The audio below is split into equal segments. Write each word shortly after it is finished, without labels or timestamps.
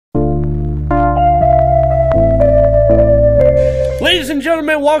and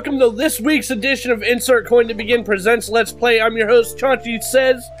gentlemen, welcome to this week's edition of Insert Coin to Begin presents Let's Play. I'm your host, Chachi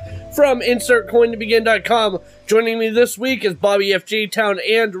says, from InsertCoinToBegin.com. Joining me this week is Bobby FJ Town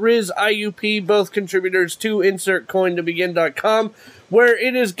and Rizz IUP, both contributors to InsertCoinToBegin.com, where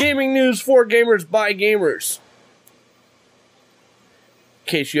it is gaming news for gamers by gamers.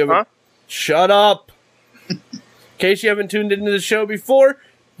 In case you haven't... Shut up! In case you haven't tuned into the show before,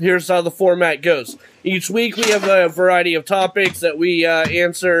 here's how the format goes. Each week we have a variety of topics that we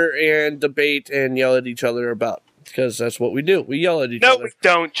answer and debate and yell at each other about. Because that's what we do. We yell at each other. No, we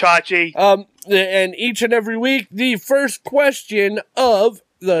don't, Chachi. And each and every week, the first question of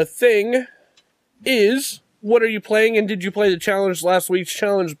the thing is, what are you playing, and did you play the challenge? Last week's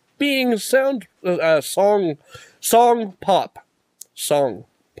challenge being song pop. Song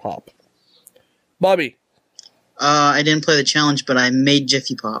pop. Bobby. I didn't play the challenge, but I made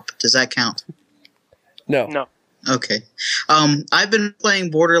Jiffy Pop. Does that count? No. No. Okay. I've been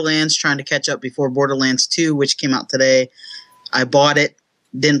playing Borderlands, trying to catch up before Borderlands 2, which came out today. I bought it,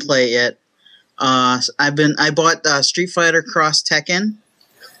 didn't play it yet. I bought Street Fighter Cross Tekken,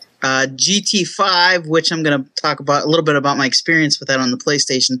 GT5, which I'm going to talk about a little bit about my experience with that on the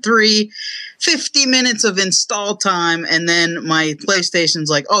PlayStation 3. 50 minutes of install time, and then my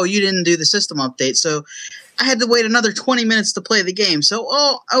PlayStation's like, oh, you didn't do the system update, so I had to wait another 20 minutes to play the game. So,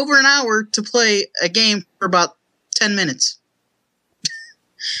 over an hour to play a game for about 10 minutes.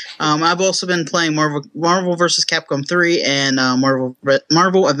 I've also been playing Marvel vs. Capcom 3 and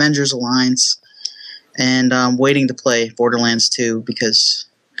Marvel Avengers Alliance. And I'm waiting to play Borderlands 2 because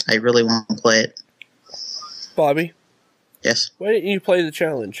I really want to play it. Bobby? Yes? Why didn't you play the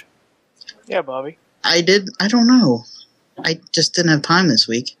challenge? Yeah, Bobby. I did. I don't know. I just didn't have time this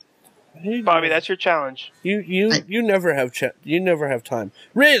week. Bobby, that's your challenge. You never have time.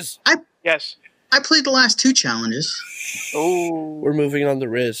 Rizz! Yes. I played the last 2 challenges. Oh. We're moving on to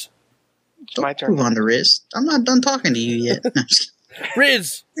Rizz. It's my turn. Move on to Rizz. I'm not done talking to you yet.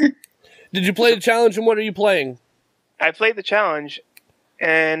 Rizz! Did you play the challenge, and what are you playing? I played the challenge,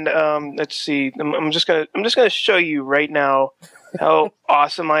 and let's see. I'm just gonna show you right now how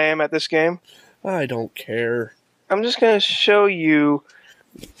awesome I am at this game. I don't care. I'm just gonna show you.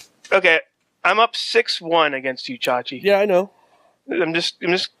 Okay, I'm up 6-1 against you, Chachi. Yeah, I know. I'm just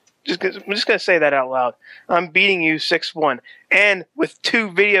gonna say that out loud. I'm beating you 6-1, and with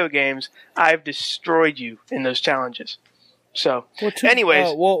 2 video games, I've destroyed you in those challenges. So,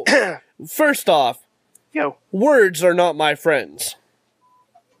 anyways, first off, words are not my friends.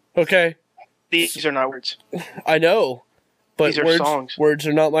 Okay, these are not words. I know, but these are songs. Words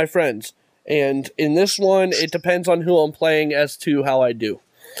are not my friends, and in this one, it depends on who I'm playing as to how I do.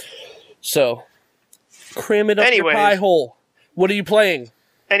 So, cram it up your pie hole. What are you playing?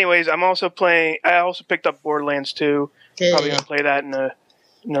 Anyways, I also picked up Borderlands 2. Okay. Probably gonna play that in a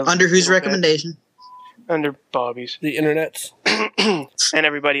under whose recommendation? Under Bobby's. The internet's. And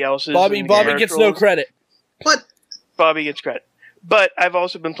everybody else's. Bobby gets no credit. What? Bobby gets credit. But I've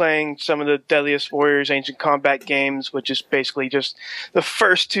also been playing some of the Deadliest Warriors Ancient Combat games, which is basically just the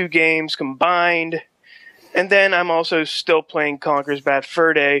first 2 games combined. And then I'm also still playing Conker's Bad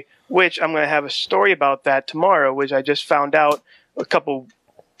Fur Day, which I'm going to have a story about that tomorrow, which I just found out a couple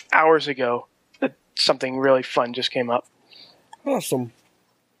hours ago that something really fun just came up. Awesome.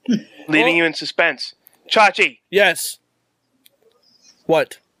 Leaving you in suspense. Chachi! Yes.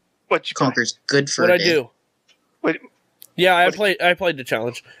 What? What you Conker's good for What'd I do? What? Yeah, I played the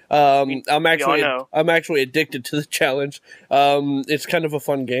challenge. I'm actually addicted to the challenge. It's kind of a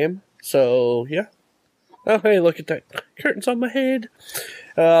fun game. So yeah. Oh hey, look at that curtains on my head.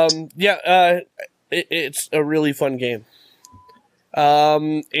 It's a really fun game.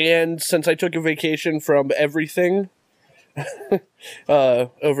 And since I took a vacation from everything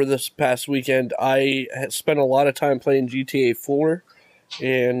over this past weekend, I spent a lot of time playing GTA 4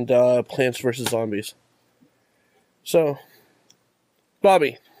 and Plants vs. Zombies. So,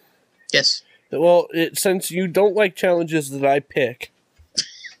 Bobby. Yes. Well, since you don't like challenges that I pick...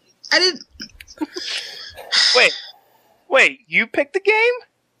 I didn't... Wait, you picked the game?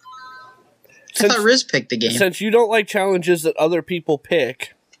 I thought Rizz picked the game. Since you don't like challenges that other people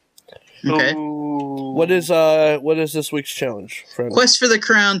pick... Okay. Ooh. What is this week's challenge, friend? Quest for the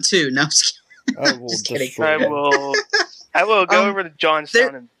Crown 2. No, I'm just kidding. I will go over to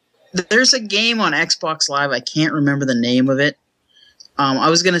Johnstown. There's a game on Xbox Live. I can't remember the name of it. I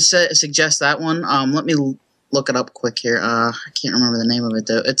was going to suggest that one. Let me look it up quick here. I can't remember the name of it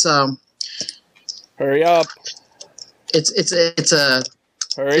though. It's Hurry up. It's a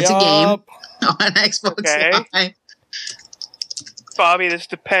game on Xbox Live. Bobby, this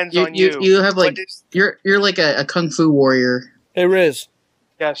depends on you. You have like you're like a kung fu warrior Hey, Rizz.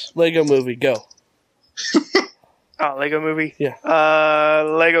 Yes. Lego movie, go. Oh, Lego movie? Yeah.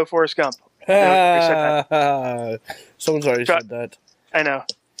 Lego Forrest Gump. Someone's already said that. I know.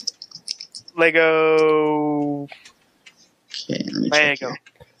 Lego... Okay, let me check here.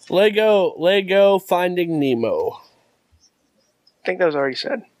 Lego Finding Nemo. I think that was already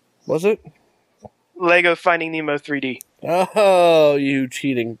said. Was it? Lego Finding Nemo 3D. Oh, you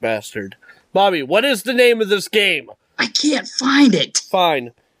cheating bastard. Bobby, what is the name of this game? I can't find it.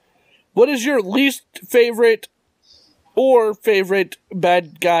 Fine. What is your least favorite or favorite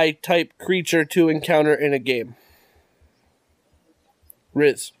bad guy type creature to encounter in a game?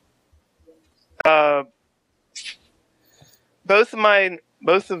 Rizz.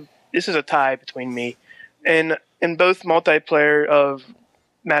 This is a tie between me. In both multiplayer of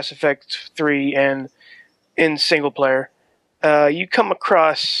Mass Effect 3 and in single player, you come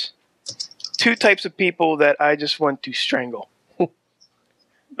across two types of people that I just want to strangle.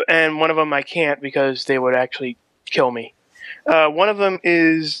 And one of them I can't because they would actually kill me. One of them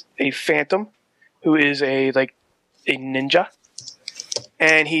is a phantom who is a ninja.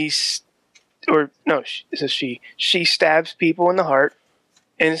 And she stabs people in the heart,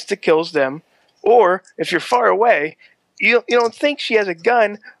 insta kills them. Or if you're far away, you don't think she has a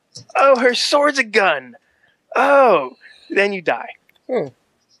gun. Oh, her sword's a gun. Oh, then you die.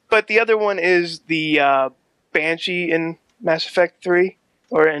 But the other one is the Banshee in Mass Effect 3,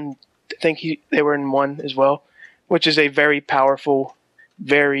 I think they were in 1 as well, which is a very powerful,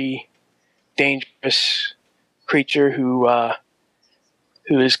 very dangerous creature who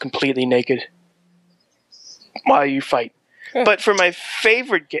is completely naked while you fight. But for my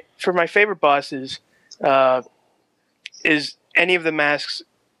favorite bosses, is any of the masks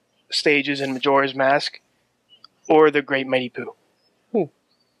stages in Majora's Mask or the Great Mighty Pooh.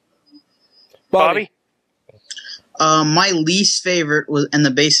 Bobby? My least favorite was, and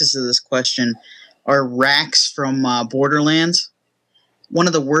the basis of this question, are Rax from Borderlands. One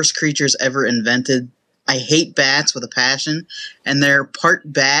of the worst creatures ever invented. I hate bats with a passion, and they're part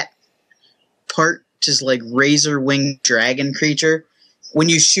bat, part just like razor-winged dragon creature. When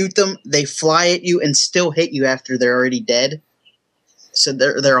you shoot them, they fly at you and still hit you after they're already dead. So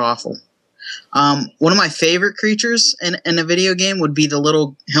they're awful. One of my favorite creatures in a video game would be the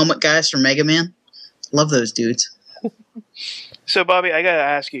little helmet guys from Mega Man. Love those dudes. So Bobby, I gotta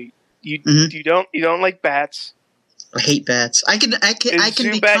ask you, you don't like bats? I hate bats. I can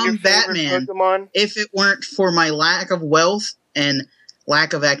Zubat become Batman Pokemon? if it weren't for my lack of wealth and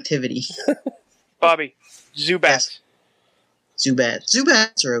lack of activity. Bobby, Zubats. Yes.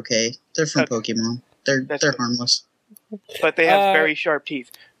 Zubats are okay. They're from Pokemon. They're harmless. But they have very sharp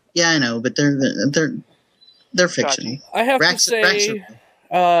teeth. Yeah, I know, but they're fictional. I have to say,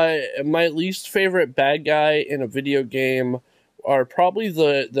 my least favorite bad guy in a video game are probably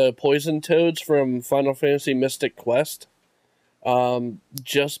the poison toads from Final Fantasy Mystic Quest.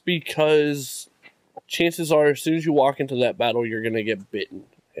 Just because chances are, as soon as you walk into that battle, you're going to get bitten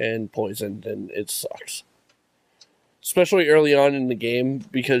and poisoned, and it sucks. Especially early on in the game,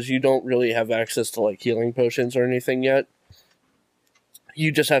 because you don't really have access to like healing potions or anything yet.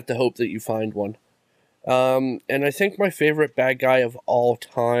 You just have to hope that you find one. And I think my favorite bad guy of all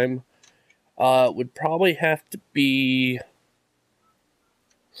time would probably have to be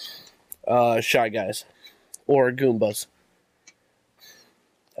Shy Guys or Goombas.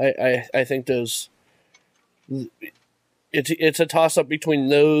 I think those... It's a toss-up between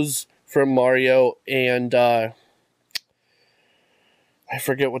those from Mario and... I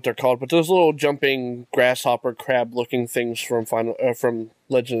forget what they're called, but those little jumping grasshopper crab-looking things from from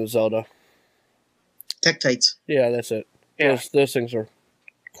Legend of Zelda. Tektites. Yeah, that's it. Yeah. Those things are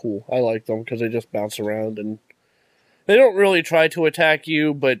cool. I like them because they just bounce around and they don't really try to attack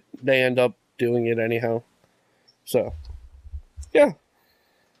you, but they end up doing it anyhow. So, yeah.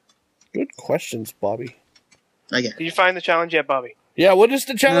 Good questions, Bobby. Okay. Did you find the challenge yet, Bobby? Yeah, what is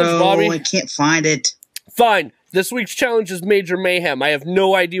the challenge, Bobby? I can't find it. Fine. This week's challenge is Major Mayhem. I have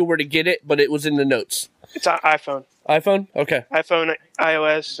no idea where to get it, but it was in the notes. It's on iPhone. iPhone? Okay. iPhone,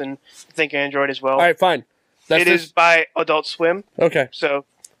 iOS, and I think Android as well. All right, fine. It is by Adult Swim. Okay. So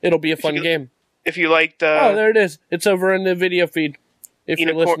it'll be a fun game. If you liked... oh, there it is. It's over in the video feed, if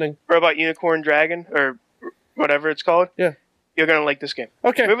you're listening. Robot Unicorn Dragon, or whatever it's called. Yeah. You're going to like this game.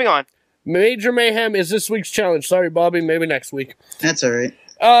 Okay. Moving on. Major Mayhem is this week's challenge. Sorry, Bobby. Maybe next week. That's all right.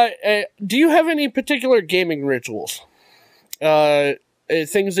 Do you have any particular gaming rituals?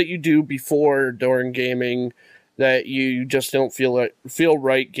 Things that you do before or during gaming that you just don't feel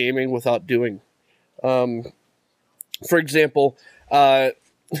right gaming without doing. For example, I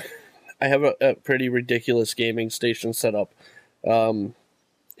have a pretty ridiculous gaming station set up.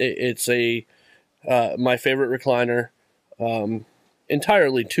 It's my favorite recliner,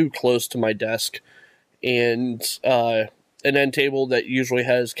 entirely too close to my desk, and an end table that usually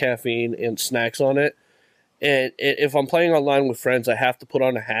has caffeine and snacks on it. And if I'm playing online with friends, I have to put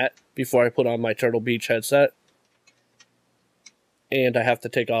on a hat before I put on my Turtle Beach headset. And I have to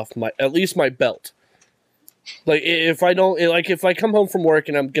take off at least my belt. Like, if I come home from work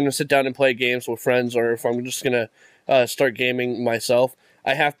and I'm going to sit down and play games with friends, or if I'm just going to start gaming myself,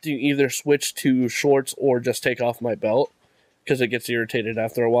 I have to either switch to shorts or just take off my belt, because it gets irritated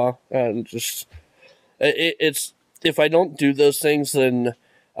after a while. And it's if I don't do those things, then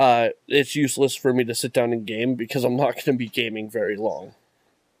it's useless for me to sit down and game, because I'm not going to be gaming very long.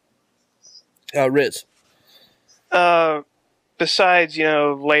 Rizz. Besides,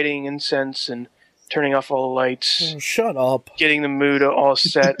 lighting incense and turning off all the lights. Oh, shut up. Getting the mood all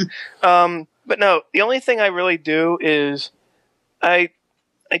set. But no, the only thing I really do is I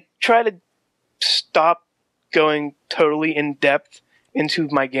try to stop going totally in depth into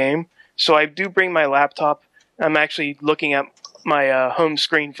my game. So I do bring my laptop. I'm actually looking at my home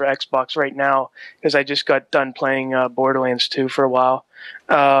screen for Xbox right now, because I just got done playing Borderlands 2 for a while.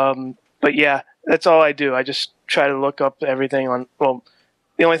 But yeah, that's all I do. I just try to look up everything on, well,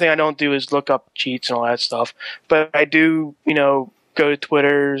 the only thing I don't do is look up cheats and all that stuff. But I do, go to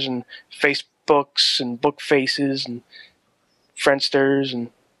Twitters and Facebooks and Book Faces and Friendsters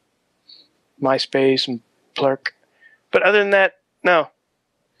and MySpace and Plurk. But other than that, no.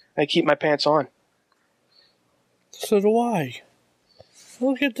 I keep my pants on. So do I.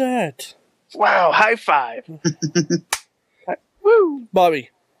 Look at that. Wow, high five. Woo. Bobby.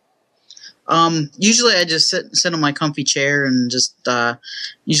 Usually I just sit on my comfy chair and just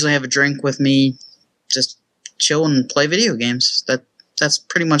usually have a drink with me, just chill and play video games. That's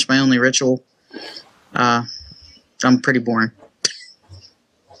pretty much my only ritual. I'm pretty boring.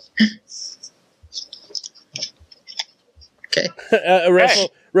 Okay.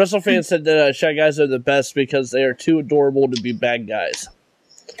 WrestleFan said that Shy Guys are the best because they are too adorable to be bad guys.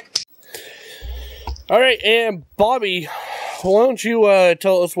 All right, and Bobby, why don't you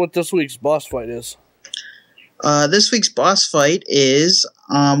tell us what this week's boss fight is? This week's boss fight is,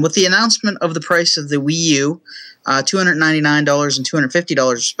 with the announcement of the price of the Wii U, $299 and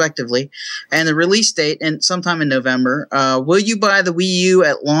 $250 respectively, and the release date sometime in November, will you buy the Wii U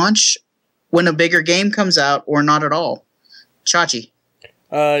at launch when a bigger game comes out, or not at all? Chachi.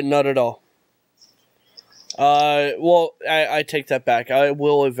 Not at all. Well, I take that back. I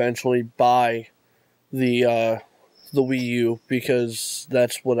will eventually buy the Wii U, because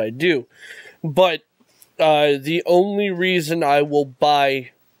that's what I do. But the only reason I will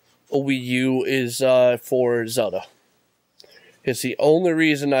buy a Wii U is for Zelda. It's the only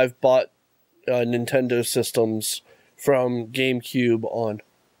reason I've bought Nintendo systems from GameCube on.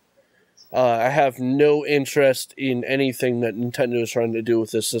 I have no interest in anything that Nintendo is trying to do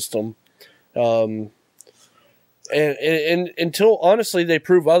with this system. And until, honestly, they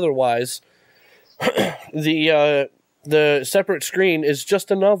prove otherwise, the separate screen is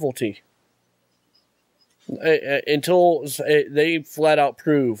just a novelty. Until they flat out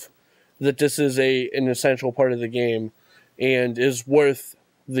prove that this is an essential part of the game and is worth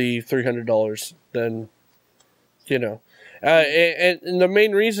the $300, then, and the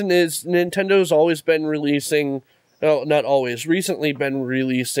main reason is Nintendo's always been releasing, well, not always, recently been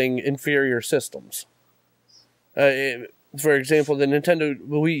releasing inferior systems. For example, the Nintendo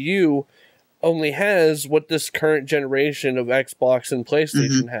Wii U only has what this current generation of Xbox and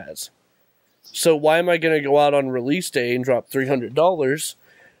PlayStation has. So why am I going to go out on release day and drop $300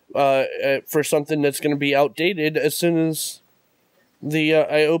 for something that's going to be outdated as soon as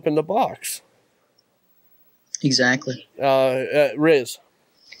I open the box? Exactly. Rizz.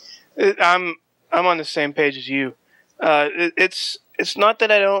 I'm on the same page as you. It's not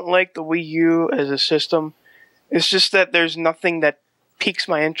that I don't like the Wii U as a system. It's just that there's nothing that piques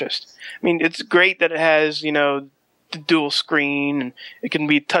my interest. I mean, it's great that it has, the dual screen, and it can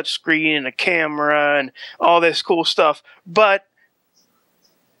be touch screen and a camera and all this cool stuff. But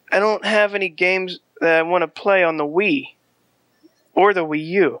I don't have any games that I want to play on the Wii or the Wii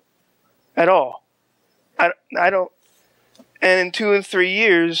U at all. I don't. And in 2 and 3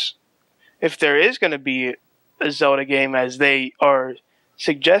 years, if there is going to be a Zelda game, as they are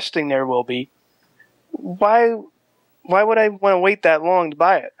suggesting there will be, why would I want to wait that long to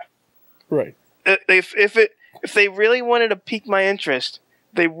buy it? Right. If they really wanted to pique my interest,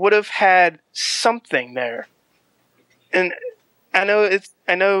 they would have had something there. And I know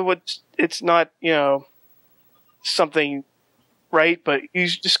it's not, something right, but you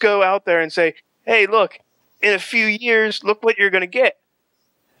just go out there and say, "Hey, look, in a few years, look what you're going to get.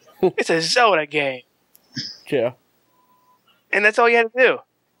 It's a Zelda game. Yeah. And that's all you had to do.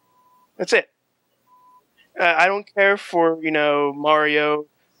 That's it. I don't care for, Mario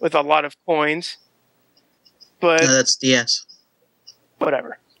with a lot of coins. But No, that's DS.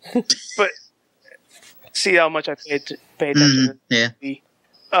 Whatever. But see how much I pay attention to.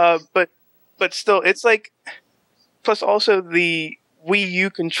 Yeah. But still, it's like... Plus also the Wii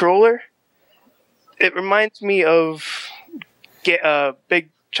U controller. It reminds me of big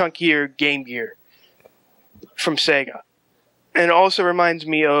chunkier Game Gear from Sega. And it also reminds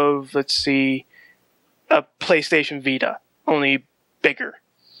me of, let's see, a PlayStation Vita, only bigger.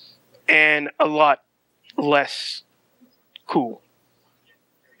 And a lot less cool.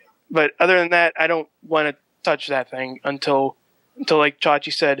 But other than that, I don't want to touch that thing until like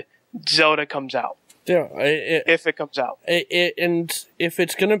Chachi said, Zelda comes out. Yeah, if it comes out. And if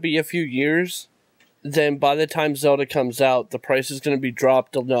it's going to be a few years, then by the time Zelda comes out, the price is going to be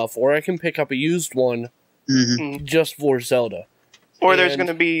dropped enough. Or I can pick up a used one just for Zelda. Or there's going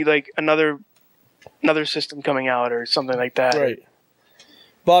to be like another system coming out or something like that. Right.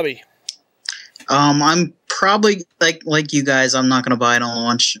 Bobby. I'm probably like you guys. I'm not going to buy it on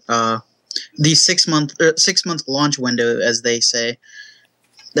launch. The 6 month launch window, as they say.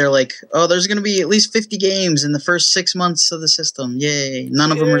 They're like, oh, there's going to be at least 50 games in the first 6 months of the system. Yay!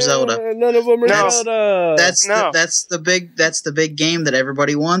 None of them are Zelda. None of them are Zelda. That's the big game that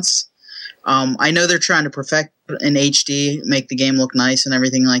everybody wants. I know they're trying to perfect in HD, make the game look nice and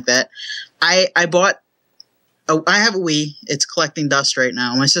everything like that. I have a Wii. It's collecting dust right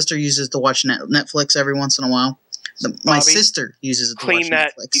now. My sister uses it to watch Netflix every once in a while. My sister uses it to watch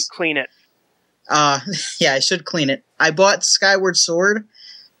Netflix. You clean it. Yeah, I should clean it. I bought Skyward Sword.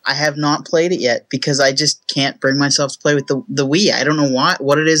 I have not played it yet because I just can't bring myself to play with the Wii. I don't know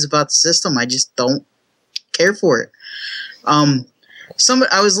what it is about the system. I just don't care for it. I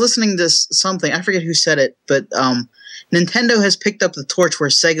was listening to something. I forget who said it, but Nintendo has picked up the torch where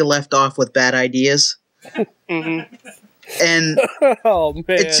Sega left off with bad ideas. Mm-hmm. And oh man,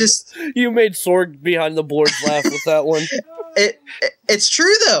 it's just you made Sorg behind the boards laugh with that one. It's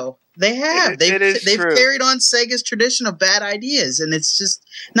true though. They have. They've true. carried on Sega's tradition of bad ideas, and it's just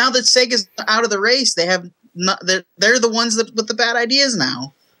now that Sega's out of the race, they have not. They're the ones with the bad ideas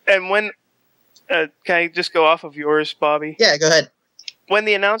now. And when can I just go off of yours, Bobby? Yeah, go ahead. When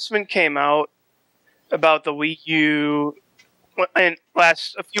the announcement came out about the Wii U, and a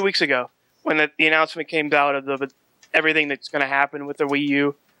few weeks ago, when the announcement came out of everything that's going to happen with the Wii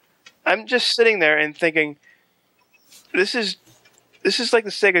U, I'm just sitting there and thinking, this is like the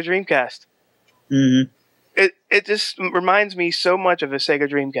Sega Dreamcast. Mm-hmm. It just reminds me so much of a Sega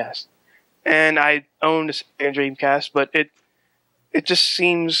Dreamcast, and I owned a Sega Dreamcast, but it just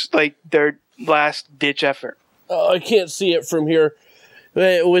seems like their last ditch effort. I can't see it from here.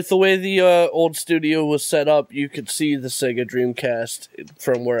 With the way the old studio was set up, you could see the Sega Dreamcast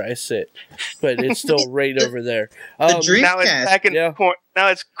from where I sit, but it's still right over there. The Dreamcast, now it's back in the corner. Now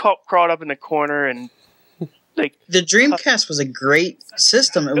it's crawled up in the corner, and like the Dreamcast was a great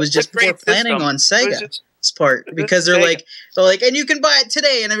system. It was just poor planning on Sega's part because they're like, and you can buy it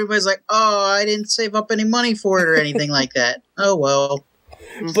today, and everybody's like, oh, I didn't save up any money for it or anything like that. Oh well.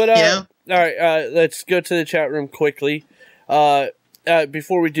 But all right, let's go to the chat room quickly.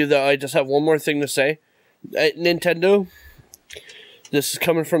 Before we do that, I just have one more thing to say. Nintendo, this is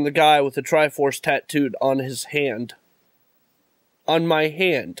coming from the guy with the Triforce tattooed on his hand. On my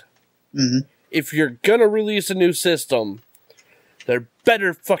hand. Mm-hmm. If you're gonna release a new system, there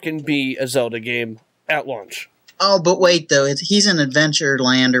better fucking be a Zelda game at launch. Oh, but wait, though. He's in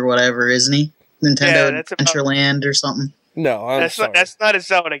Adventureland or whatever, isn't he? Nintendo Adventureland or something? No, that's not a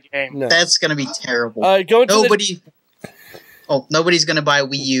Zelda game. No. That's going to be terrible. Nobody's going to buy a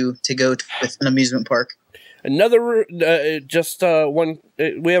Wii U to go with an amusement park. Another, one.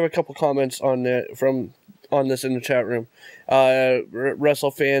 We have a couple comments on this in the chat room.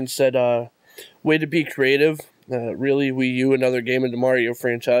 WrestleFan said, "Way to be creative. Really, Wii U, another game in the Mario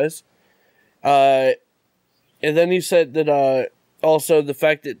franchise." And then he said that also the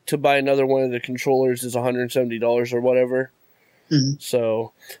fact that to buy another one of the controllers is $170 or whatever. Mm-hmm.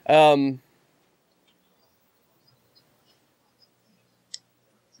 So,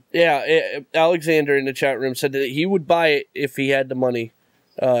 Alexander in the chat room said that he would buy it if he had the money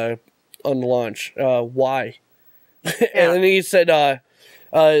on launch. Why? Yeah. And then he said,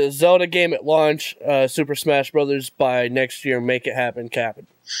 Zelda game at launch, Super Smash Brothers by next year, make it happen, Captain.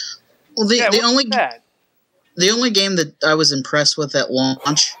 Well, the only game that I was impressed with at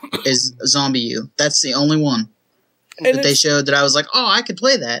launch is Zombie U. That's the only one that they showed that I was like, oh, I could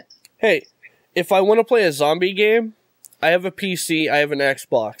play that. Hey, if I want to play a zombie game, I have a PC, I have an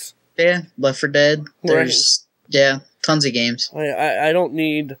Xbox. Yeah, Left 4 Dead. There's tons of games. I don't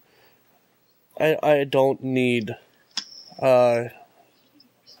need. I don't need. Was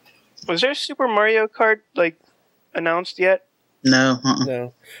there Super Mario Kart announced yet?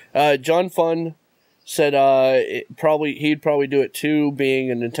 No. No. John Fun said he'd probably do it too,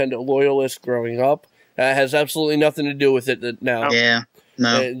 being a Nintendo loyalist growing up. Has absolutely nothing to do with it now. Yeah.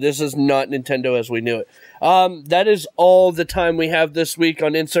 No. This is not Nintendo as we knew it. That is all the time we have this week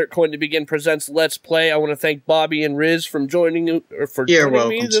on Insert Coin to Begin presents Let's Play. I want to thank Bobby and Rizz for joining me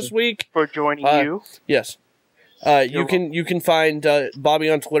this week. For joining you. Yes. You can find Bobby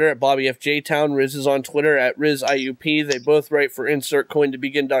on Twitter at BobbyFJTown. Rizz is on Twitter at RizzIUP. They both write for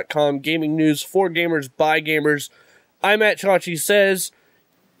InsertCoinToBegin.com. Gaming news for gamers by gamers. I'm at Chachi Says.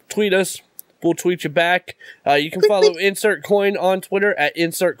 Tweet us. We'll tweet you back. You can follow Insert Coin on Twitter at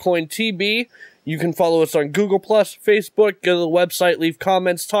InsertCoinTB. You can follow us on Google+, Facebook. Go to the website, leave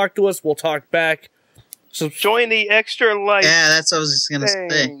comments, talk to us. We'll talk back. So join the Extra Life. Yeah, that's what I was just going to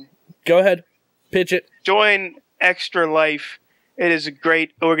say. Go ahead. Pitch it. Join Extra Life. It is a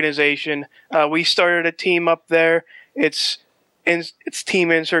great organization. We started a team up there. It's Team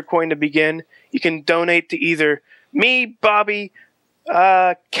Insert Coin to Begin. You can donate to either me, Bobby,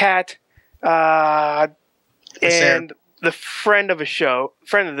 Kat, and the friend of the show,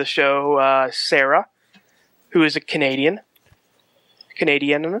 Sarah, who is a Canadian.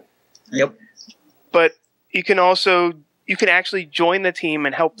 Yep. But you can actually join the team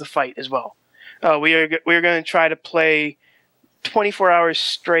and help the fight as well. We are going to try to play 24 hours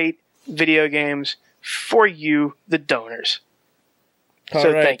straight video games for you, the donors. All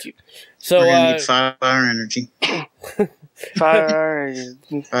so right. Thank you. So we're gonna need 5 hour energy.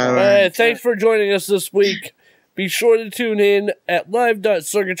 Thanks for joining us this week. Be sure to tune in at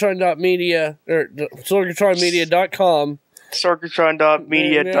live.sorgatron.media or sorgatronmedia.com.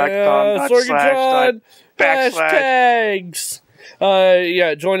 Sorgatron.media.com. Sorgatron hashtags.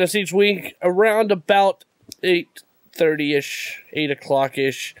 Join us each week around about 8:30ish, 8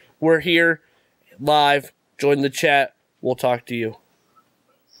 o'clock-ish. We're here live. Join the chat. We'll talk to you.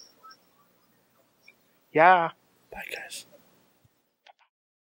 Yeah. Bye, guys.